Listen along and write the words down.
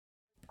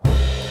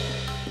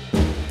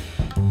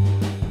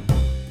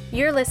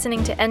You're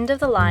listening to End of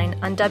the Line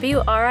on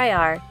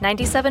WRIR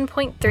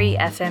 97.3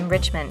 FM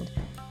Richmond.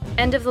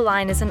 End of the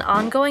Line is an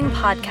ongoing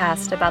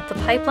podcast about the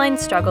pipeline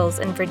struggles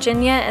in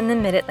Virginia and the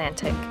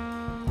Mid-Atlantic.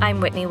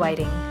 I'm Whitney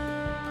Whiting.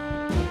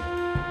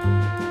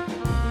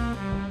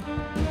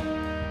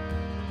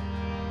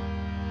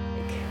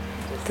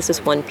 This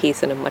is one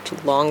piece in a much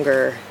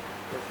longer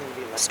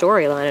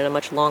storyline and a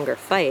much longer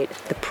fight.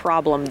 The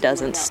problem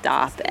doesn't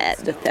stop at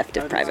the theft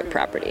of private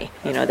property.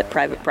 You know, that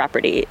private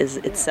property is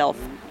itself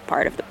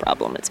part of the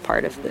problem. It's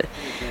part of the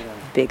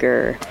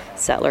bigger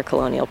settler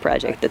colonial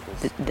project that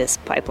this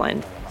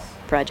pipeline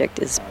project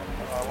is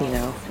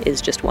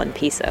just one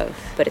piece of.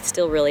 But it's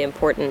still really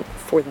important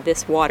for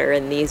this water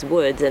and these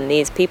woods and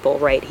these people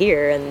right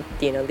here and,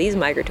 these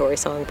migratory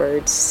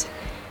songbirds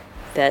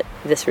that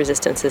this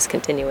resistance is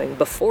continuing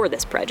before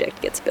this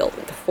project gets built,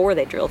 before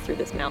they drill through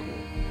this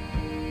mountain.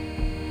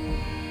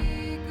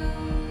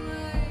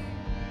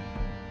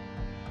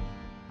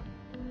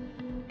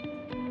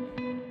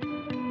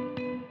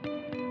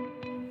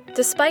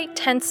 Despite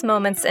tense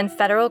moments in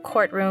federal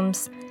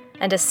courtrooms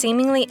and a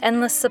seemingly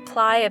endless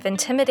supply of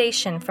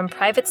intimidation from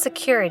private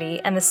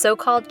security and the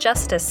so-called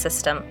justice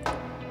system,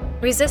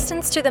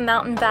 resistance to the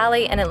Mountain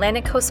Valley and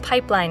Atlantic Coast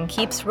Pipeline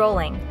keeps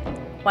rolling,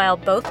 while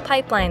both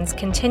pipelines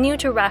continue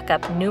to rack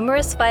up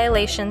numerous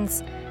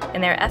violations in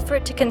their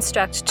effort to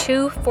construct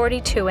two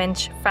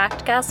 42-inch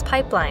fracked gas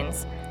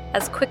pipelines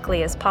as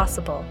quickly as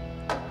possible.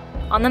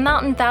 On the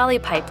Mountain Valley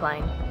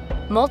Pipeline,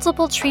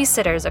 multiple tree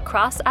sitters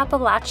across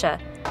Appalachia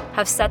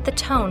have set the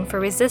tone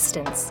for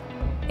resistance,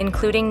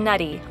 including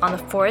Nutty on the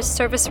Forest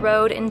Service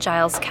Road in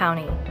Giles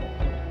County.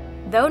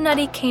 Though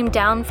Nutty came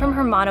down from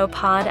her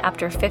monopod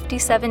after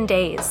 57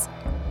 days,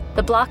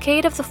 the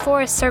blockade of the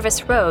Forest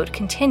Service Road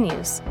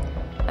continues.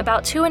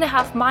 About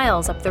 2.5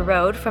 miles up the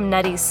road from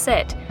Nutty's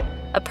sit,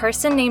 a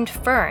person named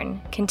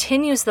Fern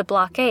continues the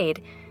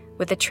blockade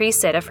with a tree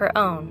sit of her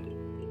own.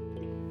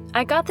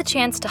 I got the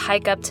chance to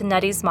hike up to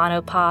Nutty's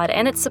monopod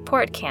and its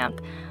support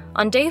camp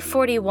on day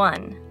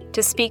 41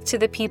 to speak to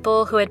the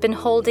people who had been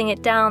holding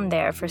it down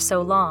there for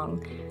so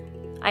long.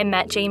 I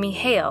met Jamie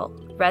Hale,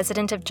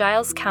 resident of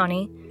Giles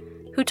County,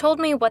 who told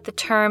me what the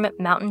term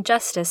mountain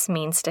justice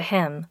means to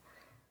him.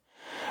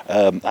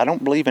 I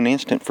don't believe in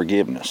instant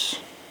forgiveness.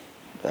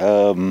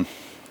 Like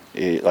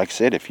I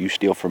said, if you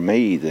steal from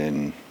me,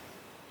 then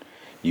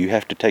you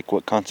have to take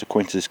what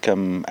consequences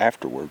come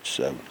afterwards.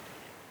 So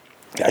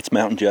that's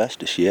mountain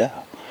justice,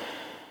 yeah.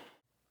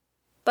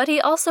 But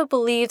he also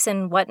believes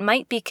in what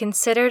might be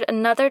considered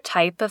another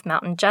type of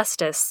mountain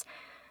justice,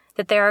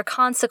 that there are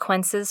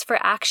consequences for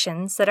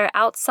actions that are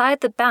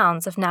outside the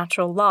bounds of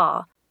natural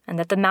law, and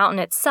that the mountain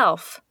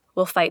itself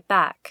will fight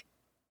back.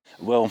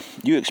 Well,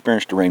 you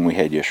experienced the rain we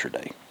had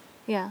yesterday.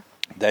 Yeah.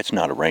 That's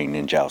not a rain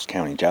in Giles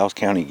County. Giles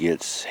County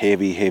gets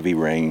heavy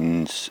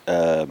rains,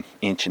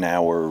 inch an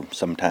hour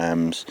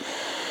sometimes.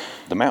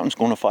 The mountain's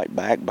going to fight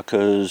back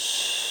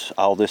because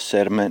all this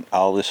sediment,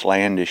 all this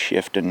land is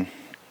shifting.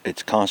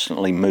 It's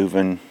constantly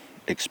moving,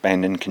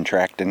 expanding,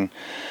 contracting.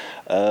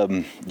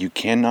 You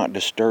cannot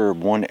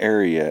disturb one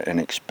area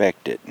and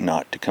expect it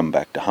not to come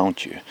back to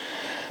haunt you.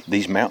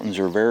 These mountains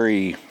are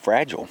very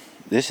fragile.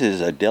 This is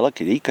a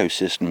delicate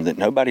ecosystem that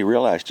nobody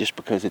realized just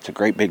because it's a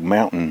great big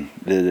mountain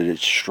that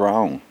it's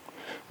strong.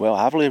 Well,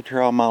 I've lived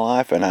here all my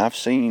life and I've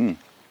seen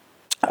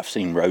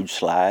road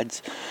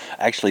slides.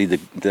 Actually,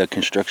 the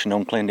construction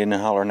on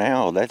Clendenin Holler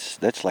now,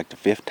 that's like the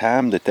 5th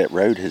time that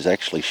road has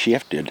actually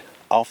shifted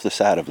off the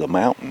side of the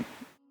mountain.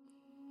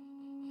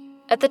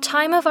 At the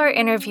time of our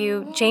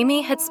interview,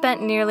 Jamie had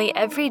spent nearly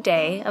every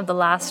day of the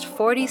last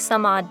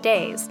 40-some-odd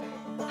days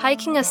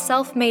hiking a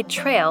self-made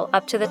trail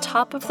up to the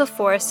top of the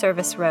Forest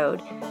Service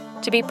Road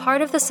to be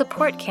part of the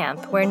support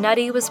camp where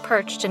Nutty was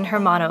perched in her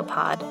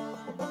monopod.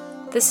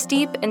 The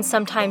steep and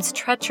sometimes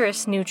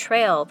treacherous new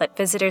trail that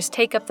visitors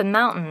take up the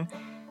mountain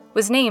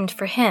was named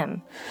for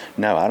him.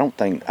 No, I don't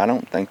think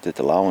that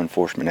the law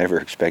enforcement ever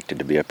expected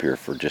to be up here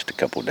for just a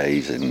couple of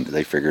days, and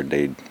they figured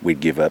we'd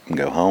give up and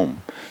go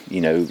home.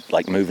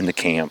 Like moving the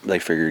camp, they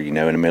figured, in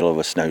the middle of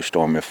a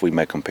snowstorm, if we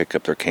make them pick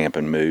up their camp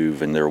and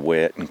move, and they're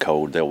wet and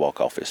cold, they'll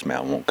walk off this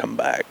mountain, won't come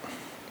back.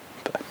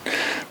 But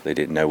they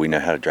didn't know we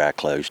know how to dry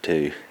clothes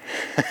too.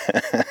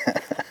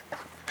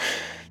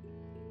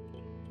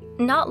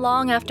 Not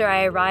long after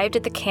I arrived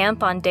at the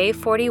camp on day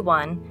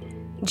 41,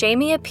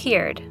 Jamie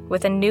appeared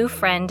with a new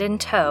friend in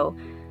tow,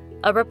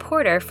 a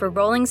reporter for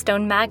Rolling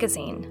Stone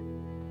magazine.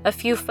 A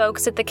few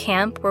folks at the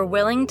camp were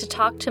willing to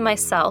talk to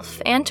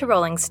myself and to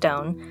Rolling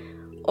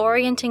Stone,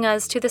 orienting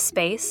us to the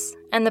space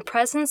and the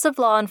presence of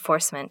law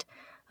enforcement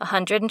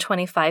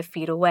 125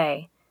 feet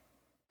away.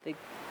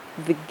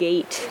 The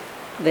gate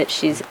that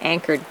she's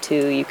anchored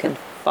to, you can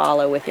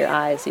follow with your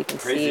eyes. You can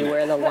see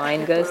where the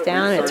line goes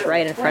down. It's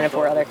right in front of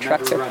where other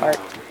trucks are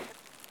parked.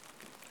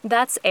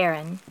 That's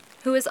Erin,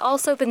 who has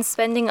also been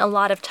spending a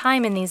lot of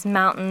time in these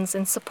mountains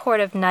in support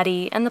of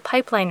Nutty and the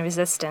pipeline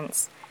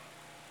resistance.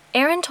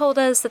 Erin told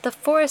us that the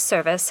Forest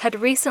Service had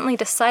recently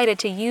decided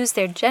to use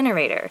their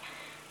generator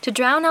to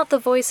drown out the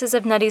voices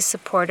of Nutty's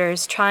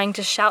supporters trying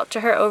to shout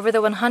to her over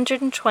the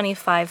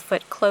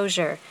 125-foot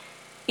closure,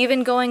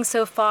 even going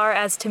so far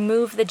as to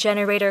move the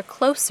generator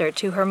closer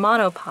to her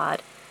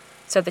monopod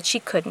so that she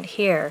couldn't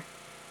hear.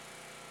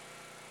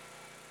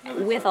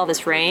 With all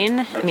this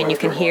rain, I mean, you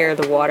can hear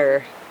the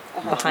water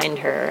behind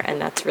her,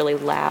 and that's really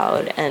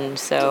loud, and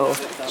so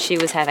she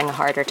was having a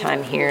harder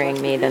time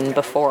hearing me than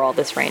before all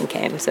this rain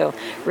came. So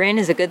rain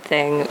is a good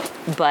thing,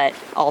 but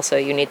also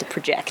you need to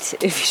project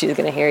if she's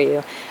going to hear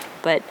you.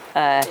 But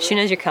she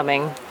knows you're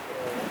coming,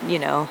 you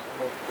know.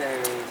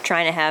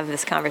 Trying to have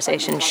this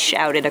conversation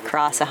shouted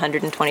across a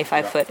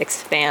 125-foot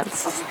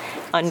expanse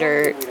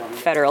under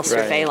federal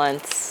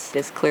surveillance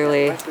is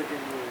clearly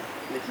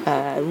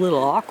a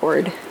little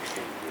awkward.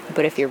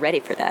 But if you're ready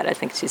for that, I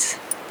think she's,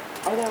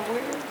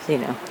 you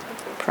know,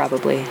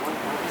 probably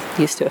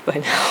used to it by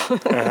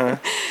now.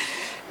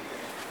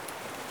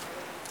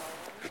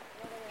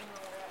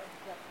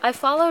 I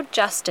followed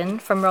Justin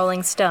from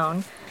Rolling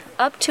Stone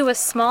up to a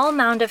small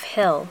mound of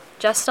hill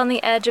just on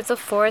the edge of the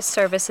Forest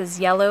Service's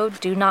yellow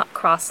Do Not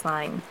Cross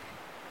line.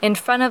 In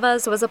front of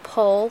us was a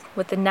pole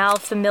with the now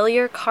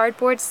familiar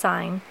cardboard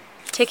sign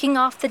ticking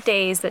off the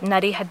days that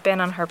Nutty had been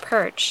on her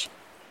perch.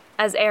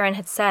 As Aaron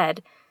had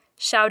said,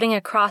 shouting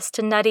across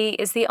to Nutty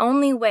is the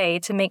only way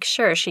to make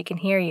sure she can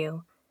hear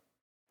you.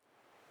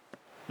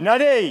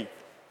 Nutty!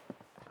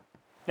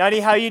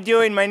 Nutty, how you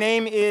doing? My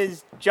name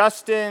is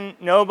Justin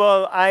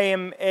Noble. I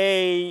am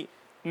a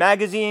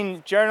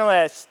magazine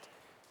journalist.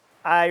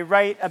 I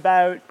write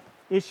about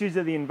issues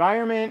of the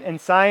environment and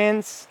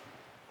science,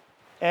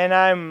 and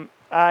I'm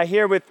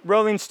here with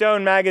Rolling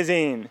Stone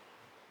magazine.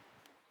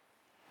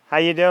 How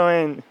you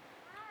doing?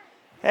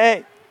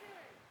 Hey,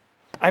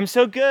 I'm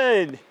so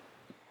good.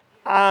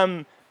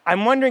 I'm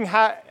wondering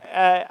how,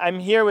 I'm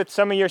here with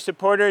some of your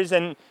supporters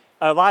and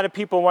a lot of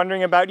people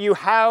wondering about you.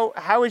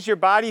 How is your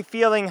body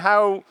feeling?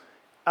 How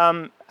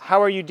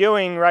are you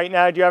doing right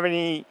now? Do you have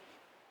any,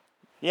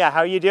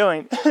 how are you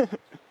doing?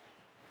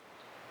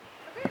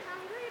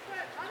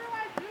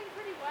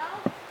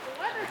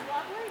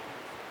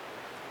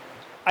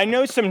 I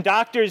know some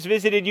doctors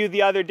visited you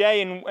the other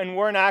day and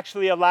weren't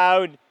actually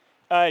allowed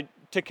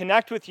to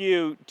connect with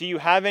you. Do you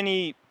have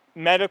any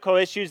medical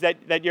issues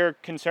that you're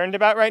concerned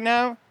about right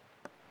now?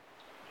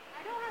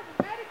 I don't have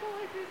medical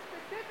issues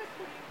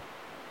specifically.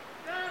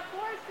 The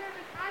Forest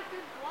Service has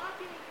been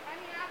blocking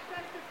any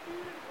access to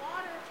food and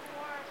water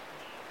for,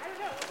 I don't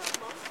know, over a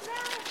month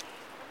now?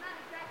 I'm not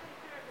exactly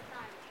sure at the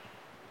time.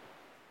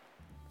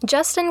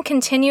 Justin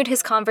continued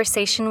his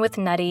conversation with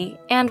Nutty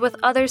and with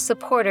other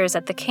supporters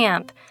at the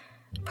camp,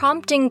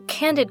 prompting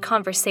candid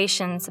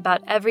conversations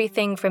about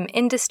everything from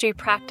industry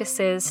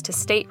practices to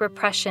state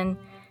repression,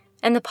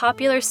 and the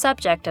popular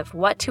subject of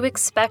what to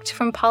expect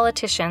from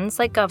politicians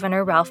like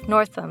Governor Ralph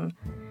Northam.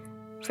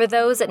 For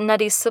those at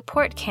Nutty's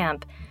support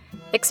camp,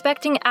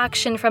 expecting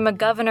action from a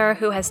governor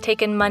who has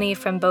taken money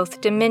from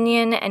both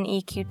Dominion and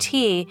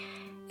EQT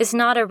is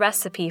not a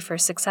recipe for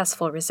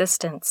successful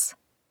resistance.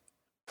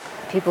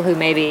 People who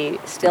maybe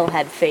still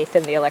had faith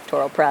in the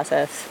electoral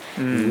process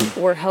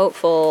were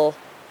hopeful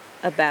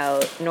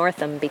about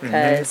Northam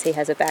because he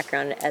has a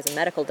background as a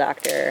medical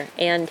doctor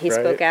and he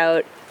spoke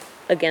out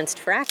against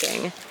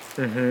fracking,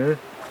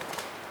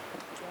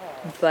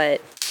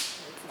 but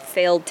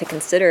failed to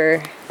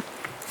consider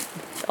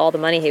all the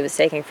money he was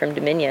taking from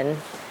Dominion,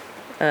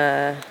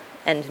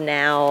 and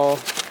now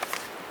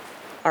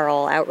are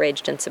all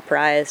outraged and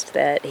surprised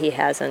that he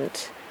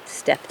hasn't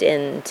stepped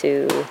in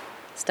to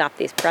stop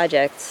these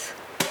projects.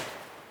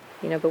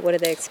 You know, but what do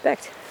they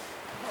expect?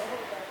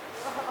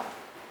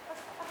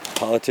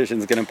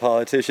 Politician's gonna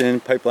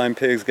politician, pipeline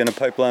pig's gonna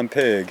pipeline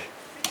pig.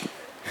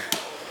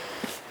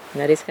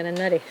 Nutty's gonna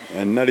nutty.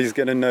 And Nutty's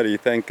gonna nutty,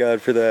 thank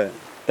God for that.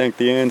 Thank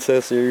the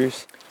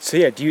ancestors.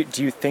 So do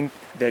you think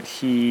that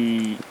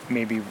he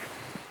maybe...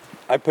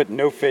 I put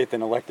no faith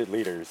in elected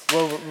leaders.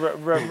 Well,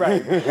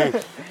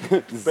 right.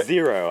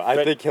 Zero.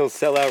 I think he'll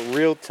sell out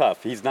real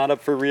tough. He's not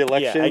up for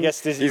re-election. Yeah, I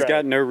guess he's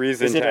got no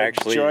reason to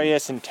actually... Is it a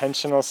joyous,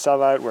 intentional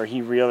sellout where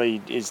he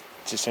really is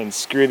just saying,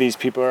 screw these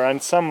people? Or on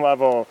some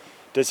level,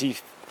 is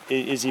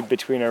he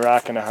between a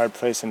rock and a hard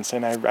place and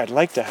saying, I'd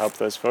like to help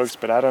those folks,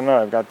 but I don't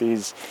know. I've got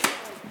these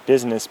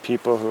business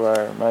people who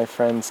are my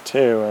friends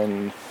too,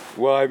 and...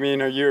 Well, I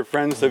mean, are you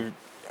friends of...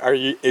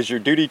 Is your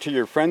duty to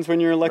your friends when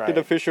you're elected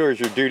official, or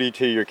is your duty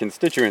to your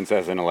constituents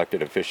as an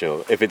elected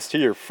official? If it's to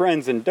your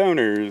friends and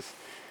donors,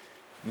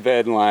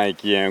 then,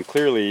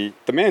 clearly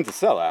the man's a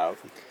sellout.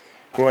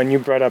 Well, and you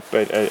brought up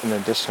an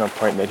additional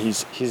point that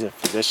he's a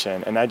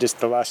physician, and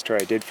the last story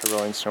I did for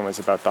Rolling Stone was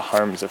about the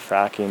harms of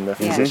fracking. The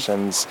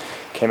physicians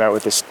came out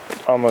with this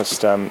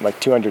almost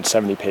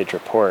 270-page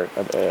report,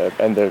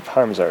 and the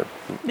harms are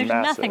There's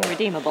massive. nothing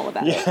redeemable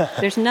about it.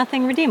 There's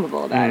nothing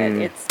redeemable about it.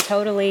 It's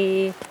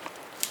totally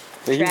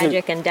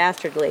tragic and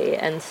dastardly,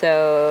 and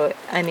so,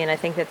 I mean, I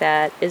think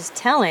that is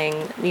telling,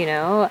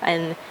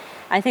 and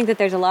I think that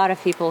there's a lot of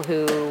people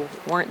who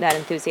weren't that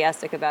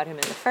enthusiastic about him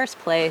in the first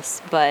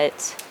place,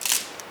 but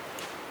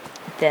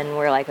then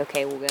we're like,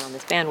 okay, we'll get on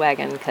this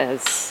bandwagon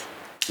because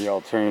The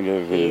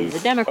alternative he's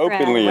is a Democrat,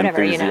 openly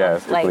whatever,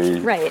 enthusiastically.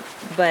 right.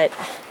 But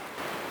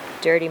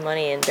dirty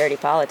money and dirty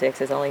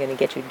politics is only going to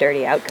get you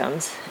dirty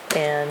outcomes.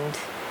 And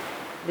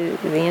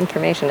the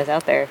information is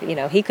out there.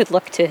 He could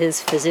look to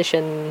his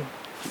physician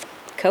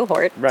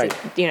cohort, right,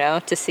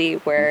 to see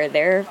where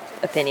their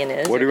opinion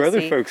is. What do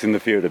other folks in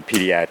the field of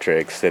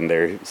pediatrics and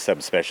their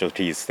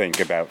subspecialties think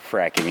about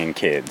fracking in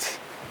kids?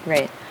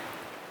 Right.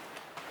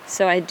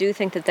 So I do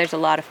think that there's a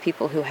lot of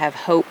people who have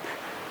hope,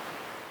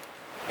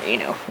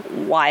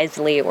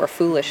 wisely or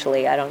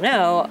foolishly, I don't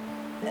know,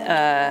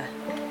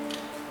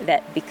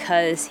 that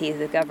because he's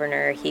the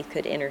governor, he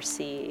could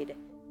intercede.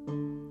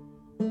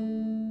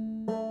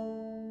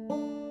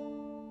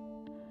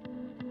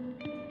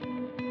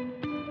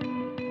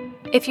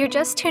 If you're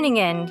just tuning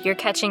in, you're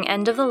catching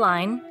End of the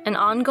Line, an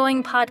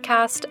ongoing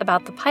podcast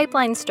about the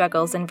pipeline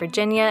struggles in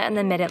Virginia and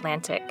the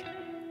Mid-Atlantic.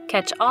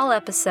 Catch all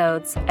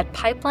episodes at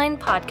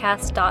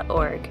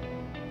pipelinepodcast.org.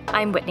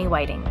 I'm Whitney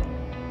Whiting.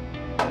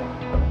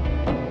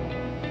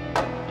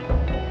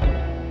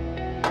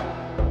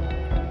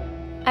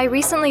 I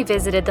recently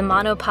visited the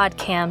monopod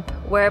camp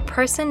where a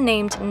person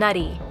named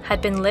Nutty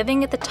had been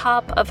living at the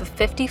top of a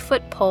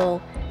 50-foot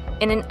pole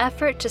in an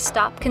effort to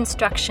stop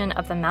construction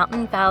of the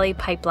Mountain Valley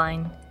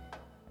Pipeline.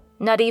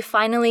 Nutty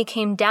finally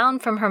came down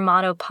from her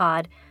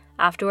monopod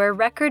after a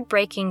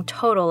record-breaking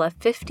total of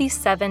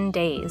 57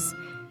 days,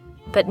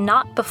 but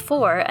not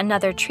before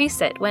another tree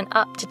sit went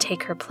up to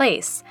take her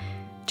place,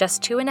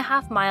 just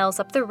 2.5 miles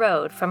up the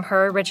road from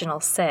her original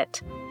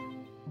sit.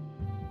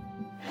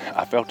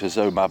 I felt as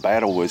though my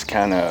battle was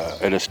kind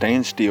of at a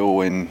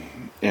standstill in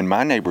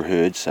my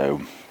neighborhood,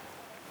 so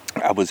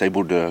I was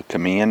able to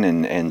come in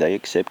and they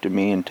accepted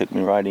me and took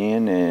me right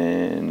in,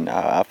 and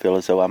I feel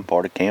as though I'm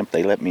part of camp.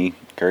 They let me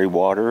carry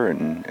water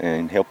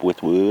and help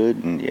with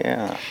wood, and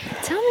yeah.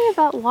 Tell me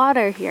about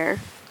water here.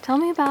 Tell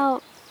me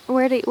about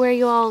where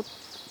you all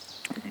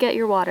get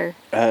your water.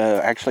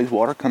 Actually, the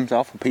water comes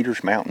off of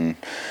Peters Mountain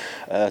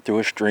through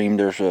a stream.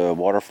 There's a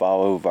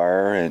waterfall over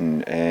there,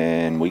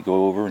 and we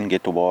go over and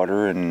get the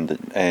water, and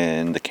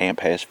the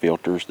camp has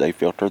filters. They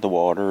filter the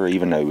water,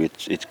 even though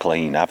it's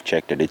clean. I've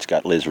checked it. It's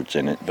got lizards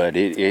in it, but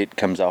it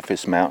comes off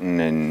this mountain,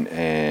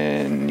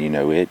 and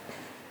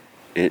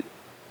it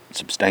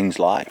sustains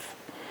life.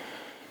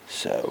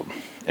 So,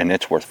 and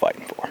it's worth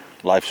fighting for.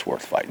 Life's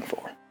worth fighting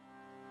for.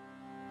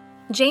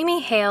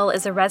 Jamie Hale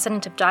is a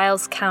resident of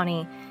Giles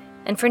County,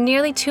 and for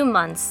nearly 2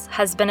 months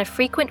has been a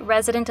frequent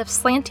resident of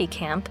Slanty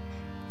Camp,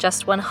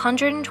 just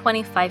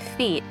 125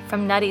 feet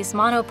from Nutty's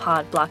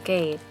monopod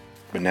blockade.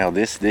 But now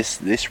this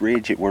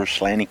ridge at where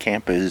Slanty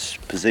Camp is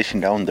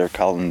positioned on, they're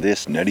calling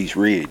this Nutty's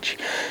Ridge.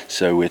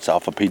 So it's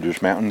off of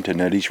Peters Mountain to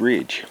Nutty's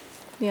Ridge.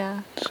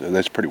 Yeah. So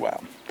that's pretty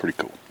wild, pretty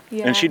cool.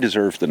 Yeah. And she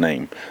deserves the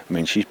name. I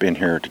mean, she's been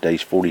here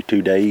today's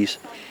 42 days.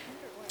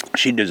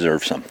 She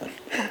deserves something.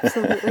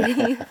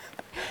 Absolutely. This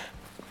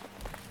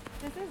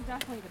is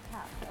definitely the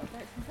path,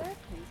 though.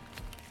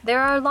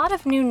 There are a lot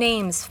of new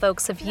names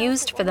folks have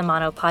used for the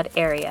monopod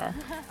area.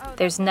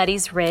 There's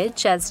Nutty's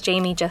Ridge, as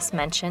Jamie just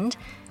mentioned,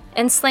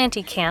 and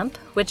Slanty Camp,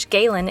 which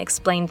Galen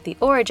explained the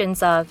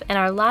origins of in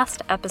our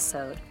last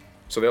episode.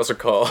 So they also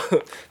call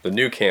the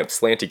new camp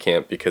Slanty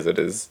Camp because it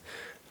is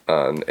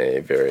on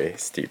a very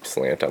steep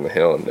slant on the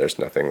hill, and there's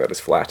nothing that is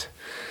flat.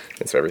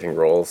 And so everything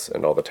rolls,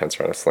 and all the tents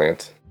are on a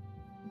slant.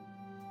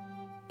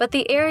 But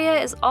the area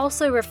is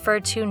also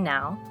referred to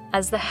now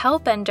as the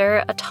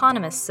Hellbender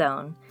Autonomous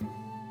Zone.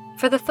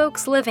 For the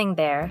folks living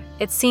there,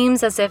 it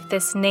seems as if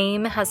this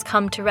name has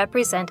come to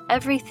represent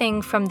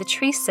everything from the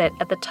tree sit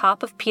at the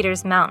top of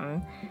Peters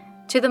Mountain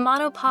to the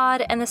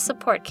monopod and the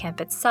support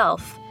camp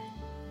itself.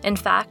 In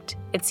fact,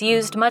 it's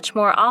used much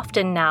more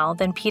often now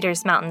than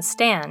Peters Mountain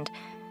Stand.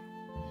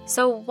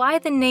 So why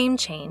the name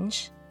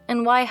change,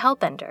 and why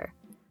Hellbender?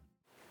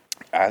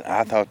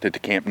 I thought that the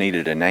camp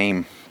needed a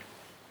name,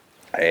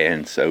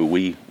 and so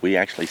we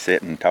actually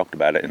sat and talked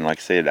about it. And like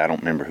I said, I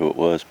don't remember who it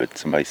was, but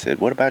somebody said,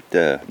 what about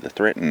the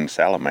threatened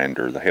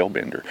salamander, the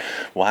hellbender?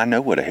 Well, I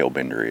know what a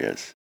hellbender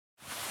is.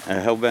 A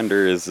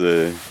hellbender is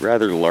a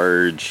rather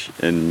large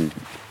and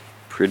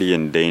pretty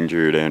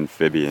endangered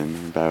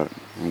amphibian. I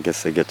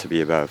guess they get to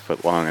be about a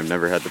foot long. I've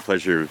never had the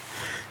pleasure of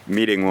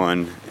meeting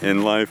one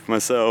in life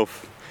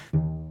myself.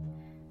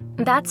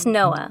 That's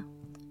Noah.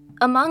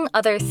 Among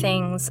other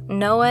things,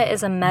 Noah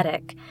is a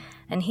medic,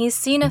 and he's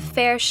seen a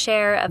fair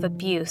share of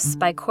abuse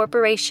by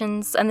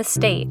corporations and the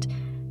state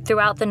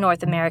throughout the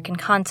North American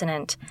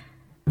continent,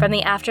 from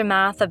the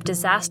aftermath of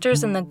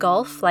disasters in the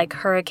Gulf like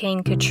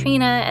Hurricane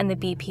Katrina and the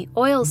BP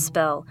oil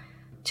spill,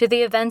 to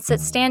the events at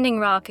Standing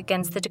Rock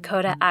against the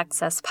Dakota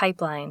Access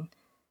Pipeline.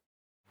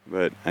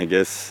 But I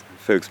guess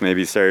folks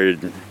maybe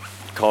started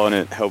calling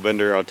it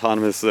Hellbender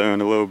Autonomous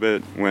Zone a little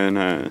bit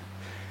when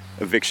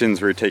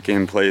evictions were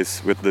taking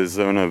place with the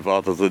Zona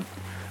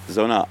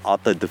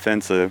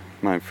Autodefensa.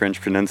 My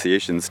French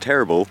pronunciation's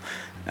terrible.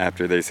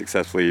 After they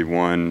successfully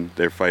won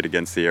their fight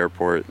against the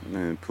airport,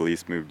 the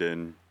police moved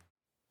in.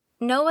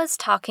 Noah's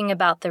talking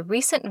about the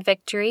recent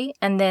victory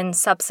and then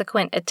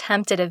subsequent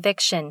attempted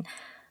eviction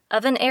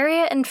of an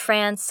area in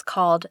France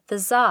called the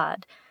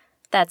ZAD,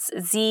 That's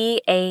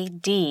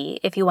ZAD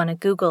if you want to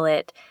Google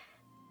it.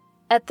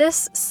 At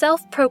this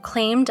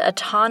self-proclaimed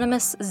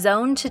autonomous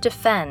zone to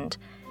defend,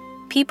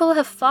 people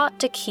have fought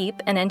to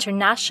keep an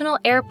international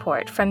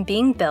airport from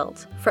being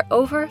built for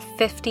over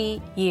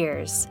 50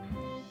 years.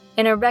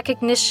 In a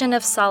recognition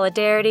of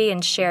solidarity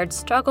and shared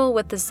struggle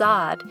with the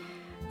Zad,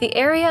 the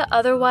area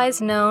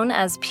otherwise known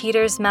as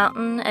Peters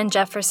Mountain and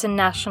Jefferson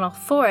National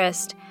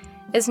Forest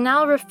is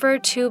now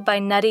referred to by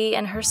Nutty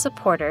and her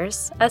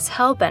supporters as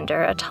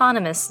Hellbender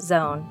Autonomous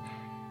Zone.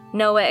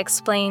 Noah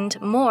explained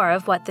more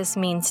of what this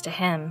means to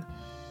him.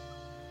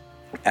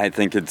 I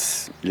think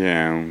it's,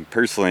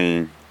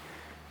 personally,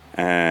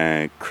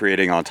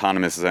 creating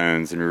autonomous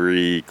zones and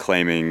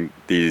reclaiming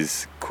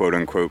these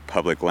quote-unquote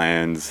public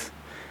lands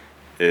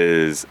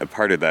is a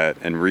part of that,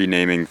 and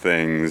renaming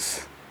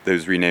things,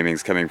 those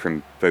renamings coming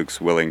from folks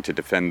willing to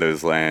defend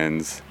those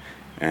lands.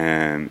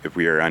 And if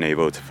we are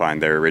unable to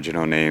find their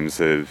original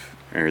names or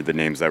the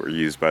names that were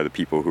used by the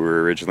people who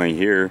were originally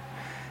here,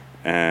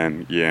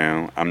 I'm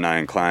not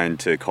inclined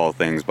to call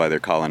things by their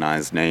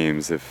colonized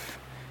names if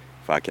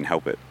I can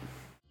help it.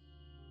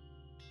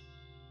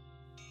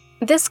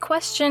 This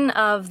question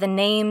of the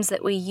names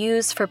that we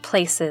use for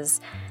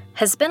places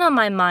has been on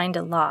my mind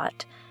a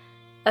lot.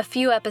 A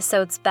few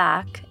episodes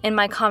back, in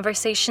my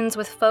conversations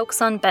with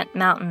folks on Bent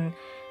Mountain,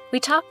 we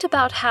talked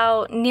about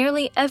how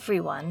nearly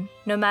everyone,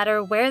 no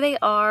matter where they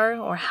are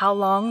or how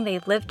long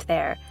they've lived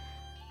there,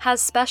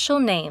 has special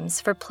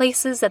names for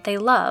places that they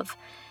love,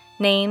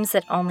 names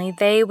that only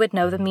they would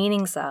know the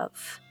meanings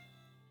of.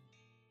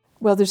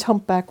 Well, there's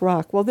Humpback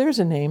Rock. Well, there's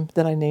a name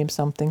that I named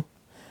something.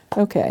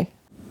 Okay.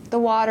 The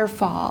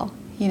waterfall,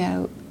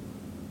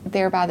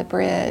 there by the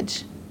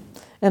bridge.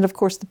 And, of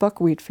course, the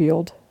buckwheat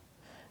field.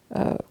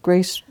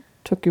 Grace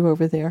took you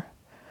over there,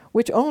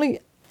 which only,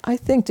 I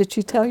think, did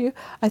she tell you?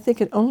 I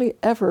think it only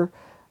ever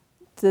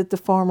did the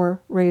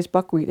farmer raise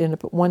buckwheat in it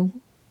but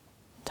one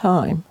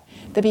time.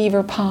 The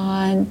beaver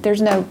pond,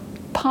 there's no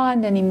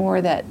pond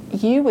anymore that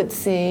you would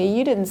see.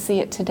 You didn't see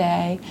it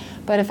today.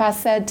 But if I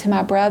said to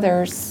my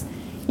brothers,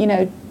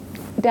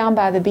 down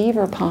by the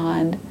beaver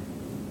pond,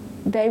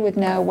 they would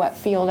know what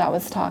field I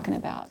was talking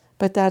about.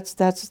 But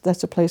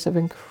that's a place of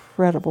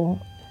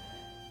incredible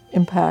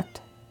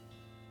impact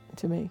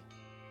to me.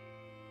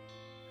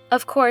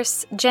 Of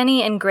course,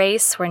 Jenny and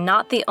Grace were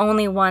not the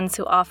only ones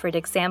who offered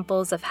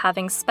examples of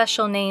having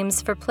special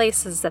names for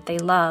places that they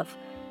love.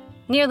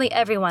 Nearly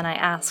everyone I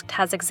asked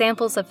has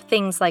examples of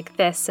things like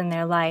this in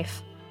their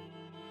life.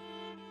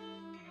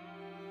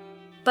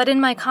 But in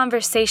my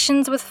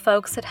conversations with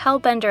folks at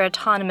Hellbender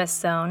Autonomous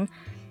Zone,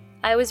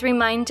 I was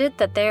reminded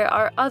that there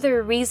are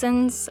other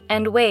reasons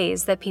and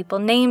ways that people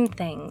name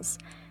things.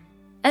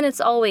 And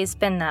it's always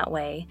been that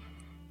way,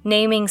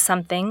 naming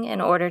something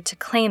in order to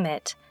claim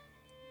it.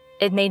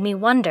 It made me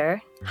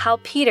wonder how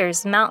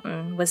Peters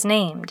Mountain was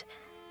named.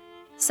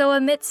 So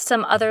amidst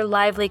some other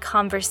lively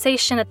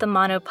conversation at the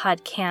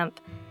monopod camp,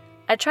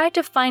 I tried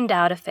to find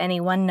out if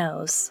anyone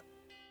knows.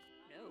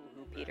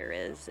 Peter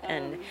is,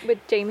 and would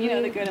Jamie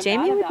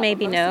would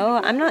maybe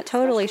know. I'm not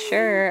totally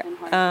sure.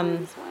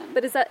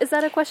 But is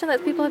that a question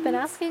that people have been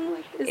asking?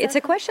 It's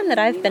a question that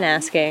I've been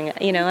asking,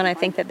 and I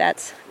think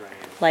that's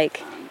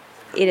it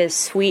is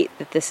sweet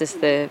that this is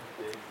the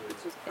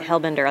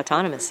Hellbender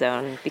Autonomous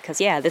Zone, because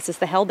this is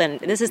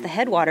the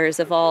headwaters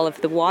of all of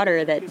the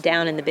water that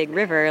down in the big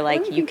river,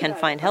 you can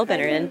find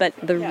Hellbender in. But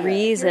the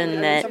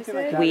reason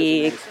that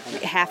we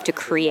have to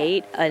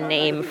create a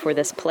name for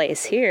this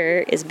place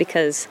here is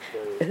because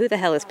who the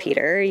hell is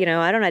Peter?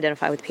 I don't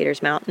identify with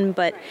Peters Mountain,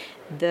 but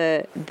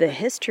the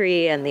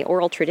history and the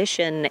oral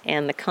tradition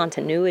and the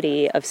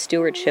continuity of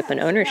stewardship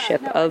and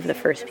ownership of the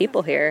first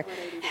people here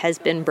has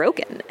been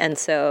broken. And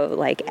so,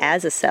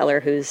 as a seller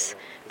who's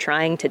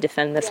trying to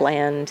defend this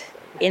land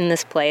in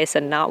this place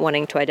and not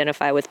wanting to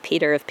identify with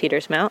Peter of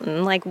Peters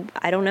Mountain,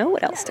 I don't know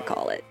what else to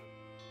call it.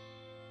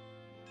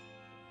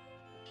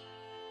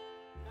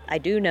 I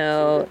do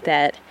know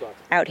that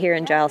out here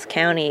in Giles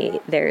County,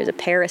 there's a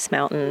Paris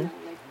Mountain,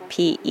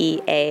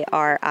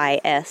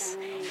 Pearis,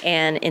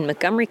 and in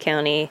Montgomery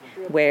County,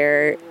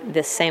 where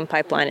this same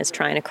pipeline is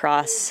trying to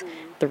cross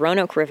the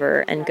Roanoke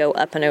River and go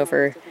up and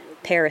over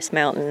Paris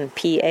Mountain,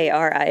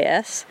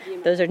 Paris,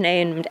 those are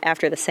named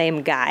after the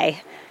same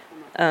guy.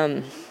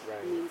 And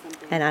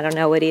I don't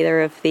know what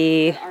either of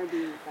the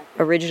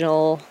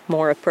original,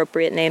 more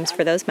appropriate names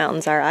for those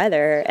mountains are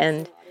either.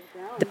 And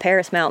the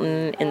Paris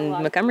Mountain in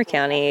Montgomery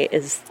County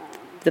is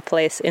the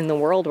place in the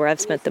world where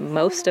I've spent the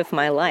most of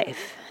my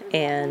life.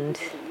 And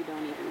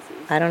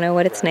I don't know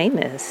what its name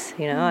is.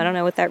 I don't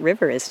know what that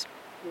river is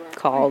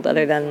called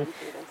other than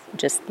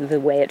just the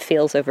way it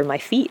feels over my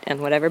feet and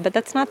whatever. But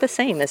that's not the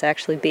same as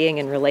actually being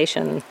in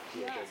relation.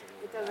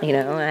 I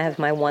have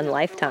my one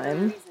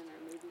lifetime,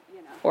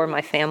 or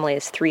my family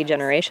is 3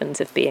 generations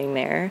of being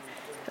there.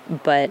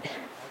 But,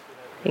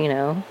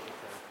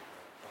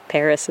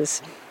 Paris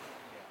is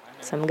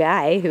some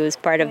guy who was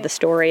part of the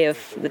story of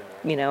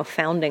the,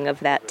 founding of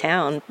that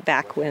town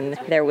back when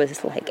there was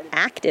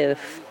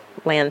active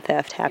land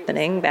theft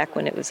happening back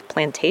when it was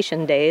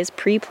plantation days,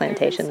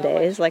 pre-plantation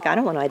days. Like, I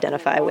don't want to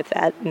identify with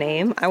that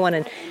name. I want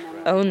to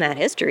own that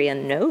history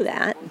and know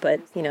that. But,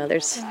 you know,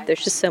 there's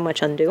just so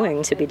much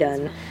undoing to be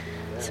done,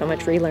 so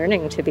much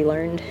relearning to be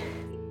learned.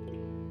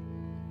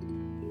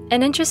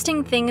 An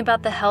interesting thing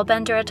about the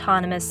Hellbender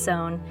Autonomous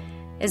Zone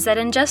is that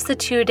in just the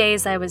 2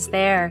 days I was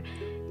there,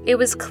 it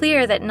was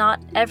clear that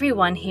not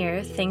everyone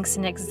here thinks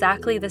in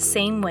exactly the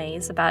same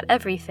ways about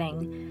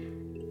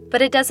everything.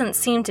 But it doesn't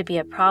seem to be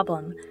a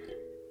problem.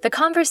 The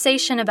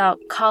conversation about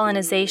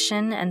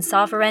colonization and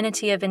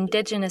sovereignty of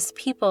indigenous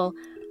people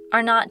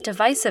are not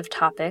divisive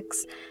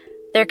topics.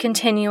 They're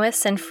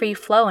continuous and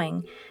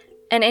free-flowing,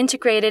 and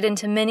integrated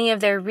into many of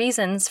their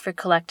reasons for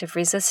collective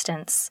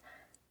resistance.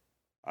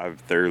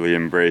 I've thoroughly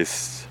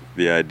embraced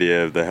the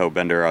idea of the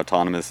Hellbender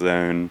Autonomous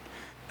Zone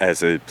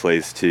as a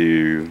place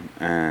to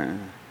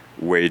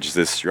wage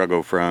this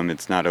struggle from.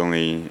 It's not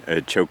only a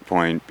choke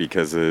point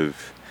because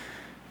of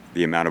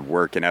the amount of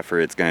work and effort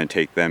it's going to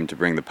take them to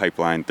bring the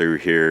pipeline through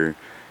here,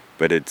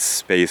 but it's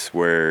space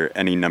where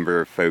any number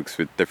of folks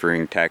with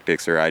differing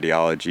tactics or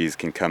ideologies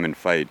can come and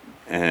fight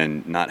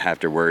and not have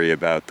to worry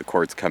about the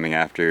courts coming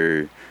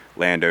after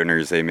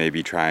landowners they may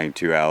be trying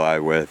to ally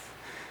with.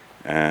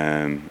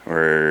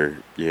 Or,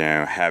 you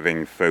know,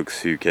 having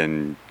folks who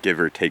can give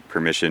or take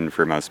permission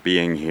from us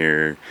being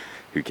here,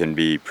 who can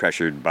be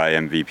pressured by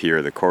MVP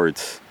or the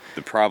courts.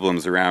 The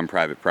problems around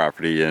private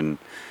property and,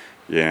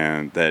 you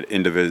know, that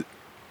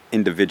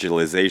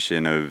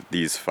individualization of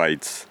these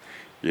fights,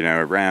 you know,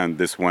 around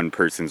this one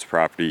person's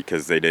property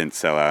because they didn't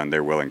sell out and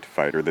they're willing to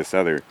fight, or this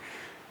other,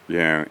 you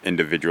know,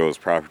 individual's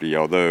property.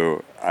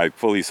 Although I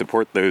fully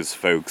support those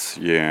folks,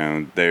 you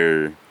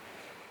know,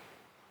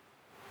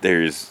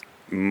 there's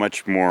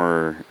much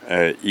more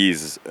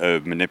ease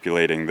of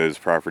manipulating those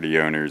property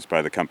owners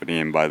by the company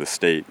and by the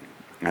state,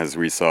 as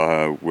we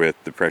saw with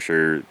the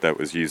pressure that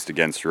was used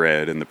against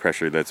Red and the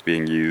pressure that's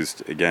being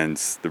used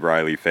against the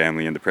Riley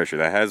family and the pressure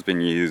that has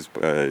been used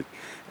by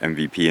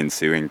MVP in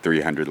suing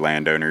 300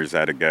 landowners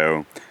at a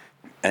go.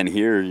 And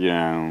here, you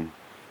know,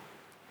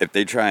 if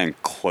they try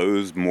and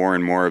close more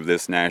and more of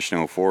this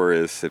national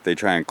forest, if they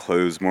try and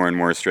close more and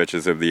more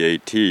stretches of the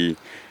AT, you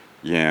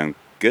know,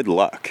 good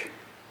luck.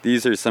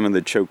 These are some of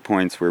the choke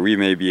points where we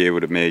may be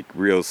able to make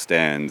real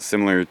stands,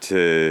 similar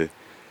to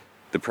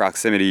the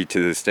proximity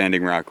to the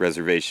Standing Rock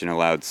Reservation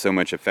allowed so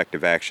much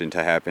effective action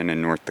to happen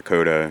in North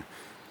Dakota,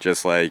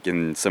 just like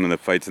in some of the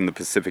fights in the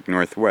Pacific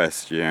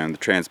Northwest. You know, the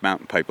Trans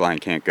Mountain Pipeline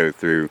can't go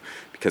through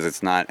because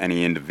it's not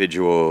any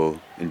individual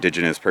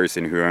indigenous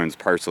person who owns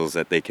parcels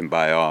that they can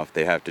buy off.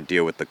 They have to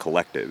deal with the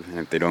collective, and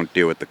if they don't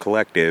deal with the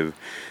collective,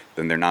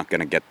 then they're not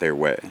going to get their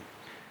way.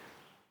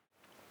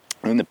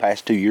 In the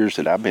past 2 years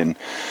that I've been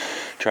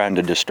trying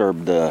to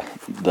disturb the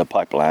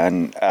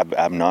pipeline,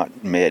 I've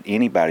not met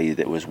anybody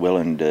that was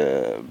willing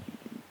to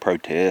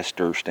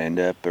protest or stand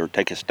up or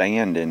take a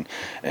stand, and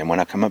when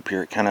I come up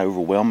here it kind of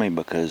overwhelmed me,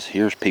 because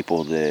here's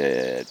people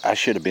that I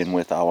should have been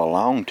with all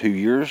along 2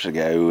 years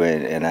ago,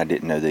 and I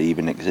didn't know they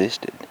even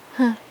existed.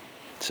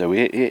 So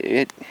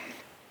it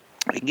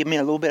gave me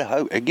a little bit of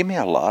hope. It gave me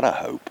a lot of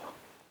hope.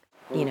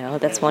 You know,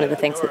 that's one of the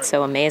things that's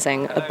so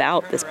amazing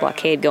about this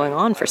blockade going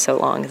on for so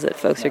long, is that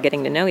folks are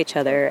getting to know each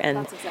other,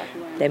 and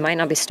they might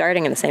not be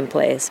starting in the same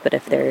place, but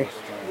if they're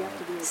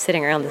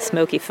sitting around the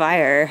smoky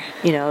fire,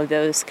 you know,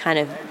 those kind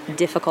of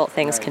difficult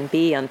things can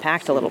be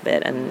unpacked a little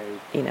bit, and,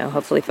 you know,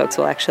 hopefully folks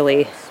will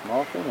actually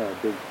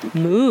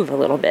move a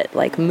little bit,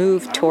 like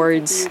move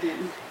towards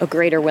a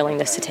greater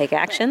willingness to take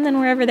action than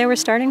wherever they were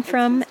starting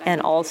from,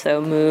 and also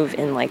move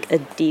in like a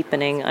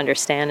deepening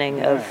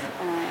understanding of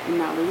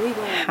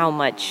how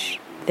much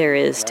there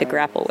is to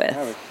grapple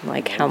with,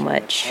 like how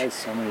much,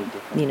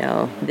 you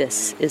know,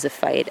 this is a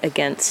fight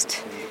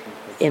against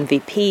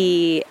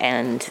MVP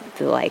and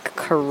the like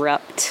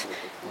corrupt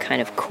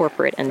kind of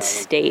corporate and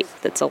state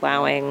that's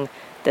allowing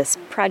this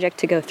project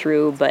to go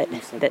through, but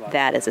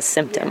that is a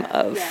symptom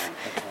of,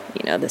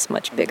 you know, this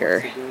much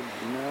bigger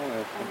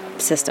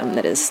system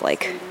that is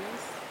like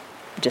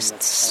just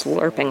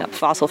slurping up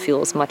fossil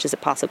fuel as much as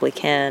it possibly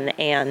can,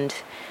 and,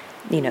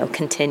 you know,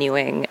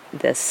 continuing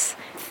this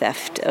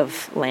theft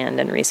of land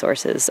and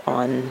resources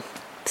on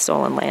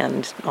stolen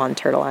land on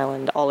Turtle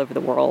Island all over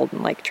the world,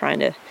 and like trying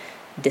to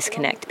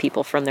disconnect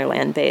people from their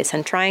land base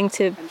and trying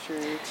to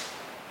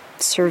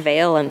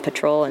surveil and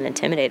patrol and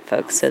intimidate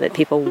folks so that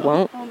people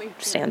won't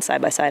stand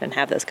side by side and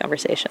have those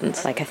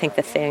conversations. Like, I think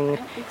the thing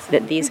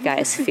that these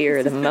guys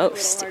fear the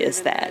most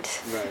is that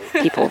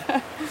people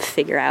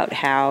figure out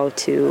how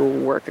to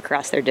work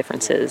across their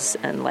differences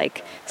and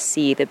like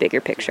see the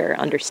bigger picture,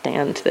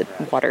 understand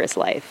that water is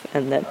life,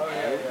 and that,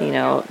 you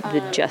know,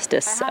 the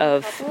justice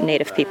of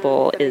Native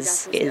people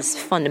is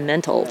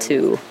fundamental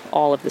to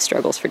all of the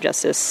struggles for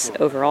justice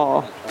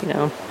overall. You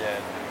know,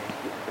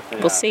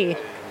 we'll see.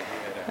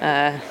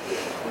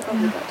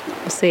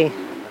 We'll see.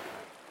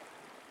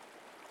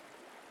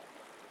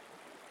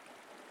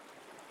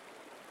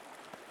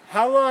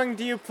 How long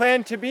do you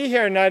plan to be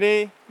here,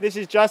 Nutty? This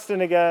is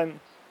Justin again.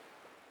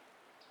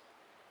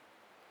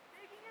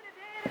 Taking it a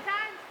day at a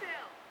time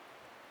still.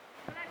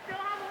 But I still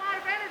have a lot of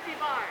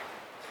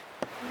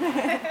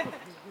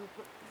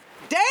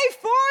Day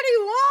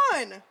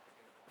 41!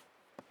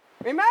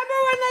 Remember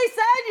when they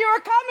said you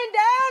were coming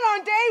down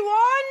on day 1?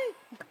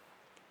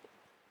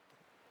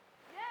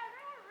 Yeah,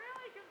 they were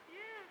really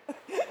confused.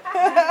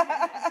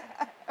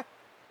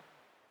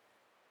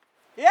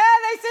 Yeah,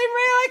 they seem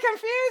really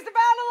confused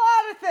about a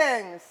lot of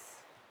things.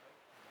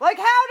 Like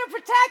how to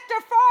protect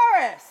a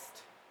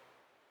forest.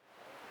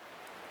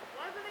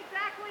 Wasn't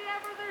exactly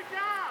ever their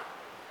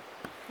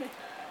job.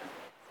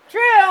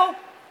 True.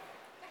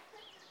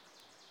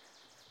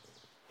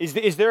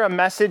 Is there a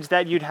message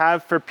that you'd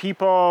have for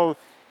people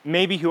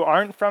maybe who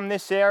aren't from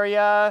this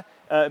area,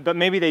 but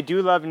maybe they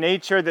do love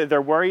nature, that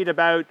they're worried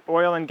about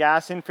oil and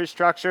gas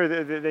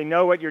infrastructure, they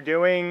know what you're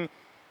doing,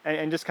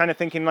 and just kind of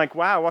thinking like,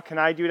 wow, what can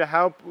I do to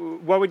help?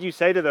 What would you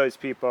say to those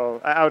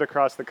people out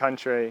across the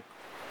country?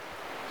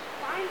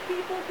 Find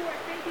people who are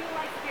thinking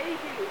like they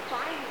do.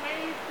 Find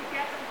ways to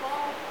get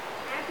involved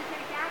and to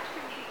take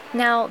action.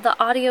 Now, the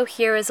audio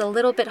here is a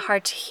little bit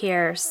hard to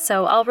hear,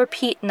 so I'll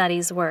repeat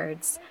Nutty's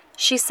words.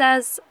 She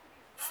says,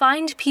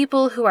 find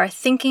people who are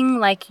thinking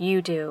like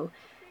you do.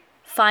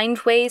 Find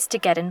ways to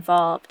get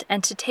involved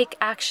and to take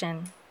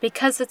action,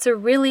 because it's a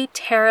really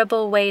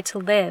terrible way to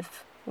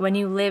live when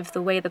you live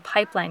the way the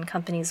pipeline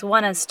companies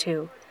want us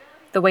to,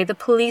 the way the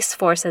police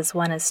forces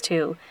want us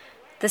to,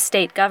 the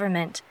state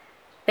government.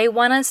 They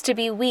want us to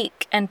be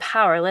weak and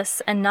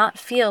powerless and not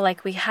feel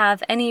like we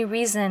have any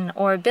reason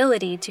or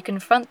ability to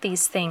confront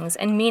these things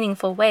in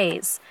meaningful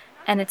ways,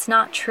 and it's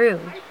not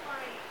true.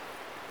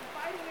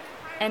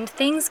 And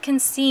things can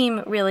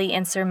seem really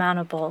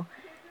insurmountable.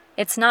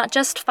 It's not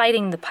just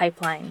fighting the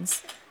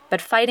pipelines, but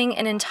fighting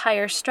an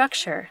entire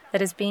structure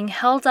that is being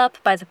held up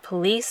by the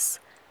police,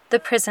 the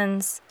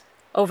prisons,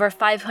 over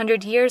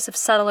 500 years of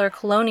settler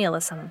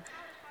colonialism.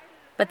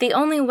 But the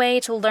only way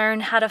to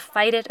learn how to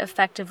fight it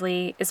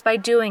effectively is by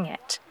doing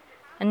it,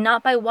 and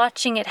not by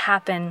watching it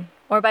happen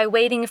or by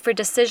waiting for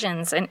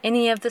decisions in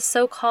any of the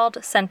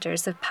so-called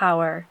centers of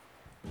power.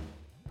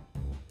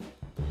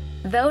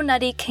 Though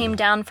Nutty came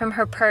down from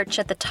her perch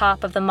at the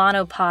top of the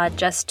monopod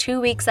just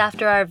 2 weeks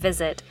after our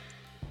visit,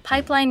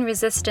 Pipeline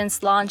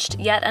Resistance launched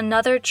yet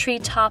another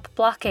treetop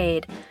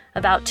blockade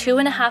about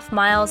 2.5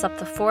 miles up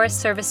the Forest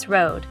Service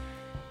Road,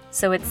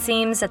 so it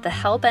seems that the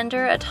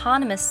Hellbender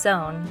Autonomous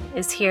Zone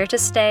is here to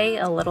stay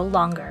a little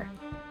longer.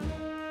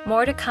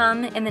 More to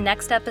come in the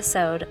next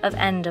episode of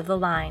End of the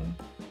Line.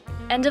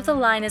 End of the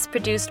Line is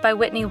produced by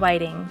Whitney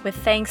Whiting, with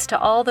thanks to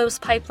all those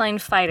pipeline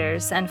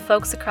fighters and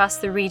folks across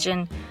the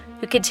region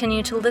who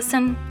continue to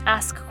listen,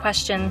 ask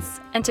questions,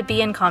 and to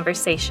be in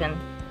conversation.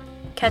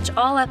 Catch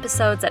all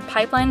episodes at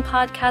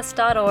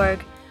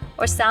pipelinepodcast.org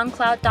or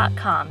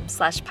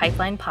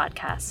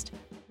soundcloud.com/pipelinepodcast.